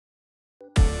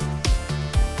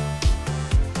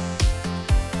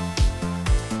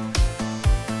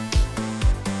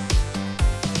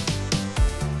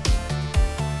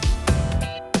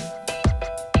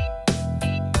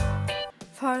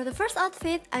For the first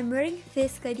outfit, I'm wearing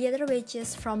these Gladiator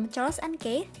wedges from Charles &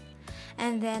 Keith,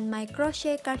 and then my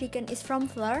crochet cardigan is from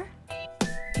Fleur.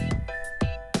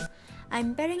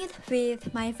 I'm pairing it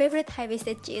with my favorite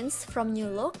high-waisted jeans from New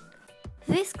Look.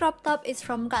 This crop top is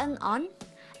from Cotton On,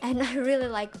 and I really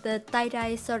like the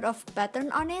tie-dye sort of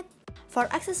pattern on it. For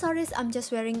accessories, I'm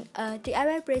just wearing a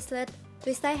DIY bracelet,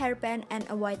 twist-tie hairband, and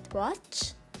a white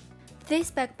watch. This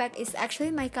backpack is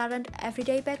actually my current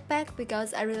everyday backpack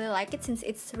because I really like it since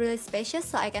it's really spacious,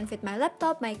 so I can fit my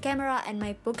laptop, my camera, and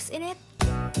my books in it.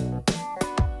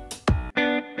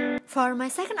 For my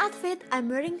second outfit, I'm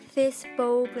wearing these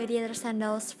bow Gladiator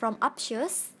sandals from Up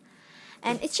Shoes.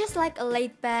 And it's just like a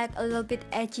laid back, a little bit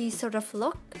edgy sort of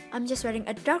look. I'm just wearing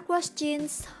a dark wash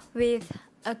jeans with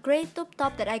a grey tube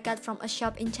top that I got from a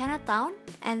shop in Chinatown.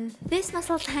 And this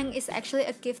muscle tank is actually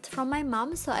a gift from my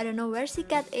mom, so I don't know where she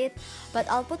got it, but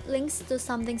I'll put links to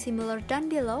something similar down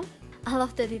below. I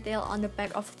love the detail on the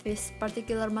back of this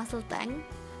particular muscle tank.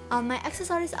 All my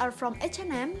accessories are from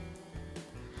H&M.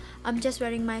 I'm just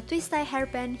wearing my twist-tie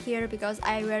hairband here because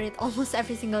I wear it almost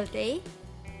every single day.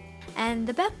 And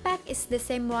the backpack is the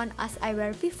same one as I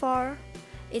wear before.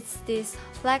 It's this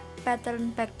flag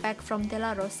pattern backpack from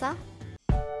Delarosa.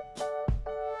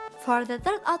 For the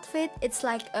third outfit, it's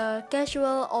like a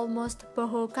casual, almost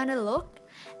boho kind of look.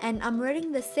 And I'm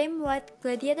wearing the same white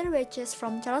Gladiator wedges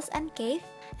from Charles & Keith.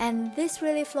 And this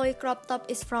really flowy crop top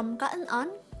is from Cotton On.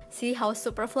 See how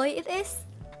super flowy it is?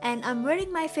 And I'm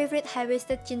wearing my favorite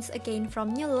high-waisted jeans again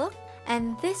from New Look.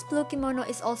 And this blue kimono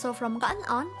is also from Cotton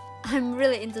On. I'm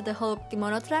really into the whole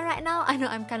kimono trend right now. I know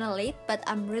I'm kinda late, but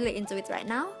I'm really into it right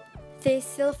now. This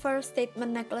silver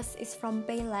statement necklace is from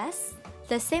Payless.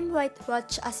 The same white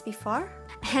watch as before.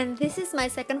 And this is my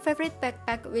second favorite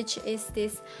backpack, which is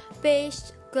this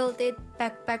beige quilted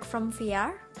backpack from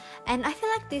VR. And I feel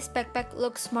like this backpack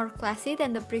looks more classy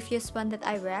than the previous one that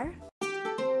I wear.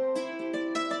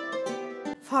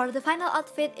 For the final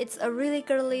outfit, it's a really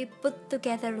girly put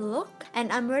together look, and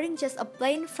I'm wearing just a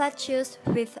plain flat shoes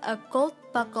with a gold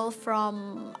buckle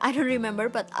from, I don't remember,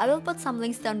 but I will put some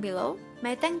links down below.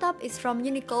 My tank top is from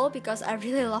Uniqlo because I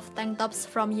really love tank tops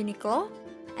from Uniqlo.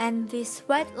 And this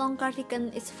white long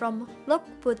cardigan is from Look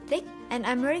Boutique, and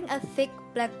I'm wearing a thick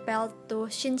black belt to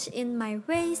cinch in my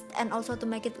waist and also to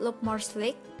make it look more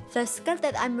sleek. The skirt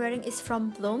that I'm wearing is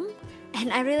from Bloom,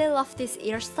 and I really love these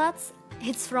ear studs.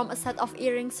 It's from a set of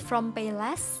earrings from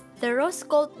Payless. The rose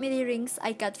gold midi rings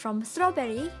I got from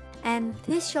Strawberry, and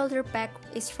this shoulder bag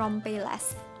is from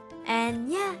Payless.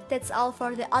 And yeah, that's all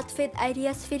for the outfit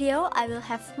ideas video. I will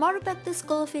have more back to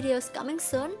school videos coming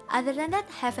soon. Other than that,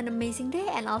 have an amazing day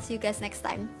and I'll see you guys next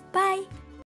time. Bye!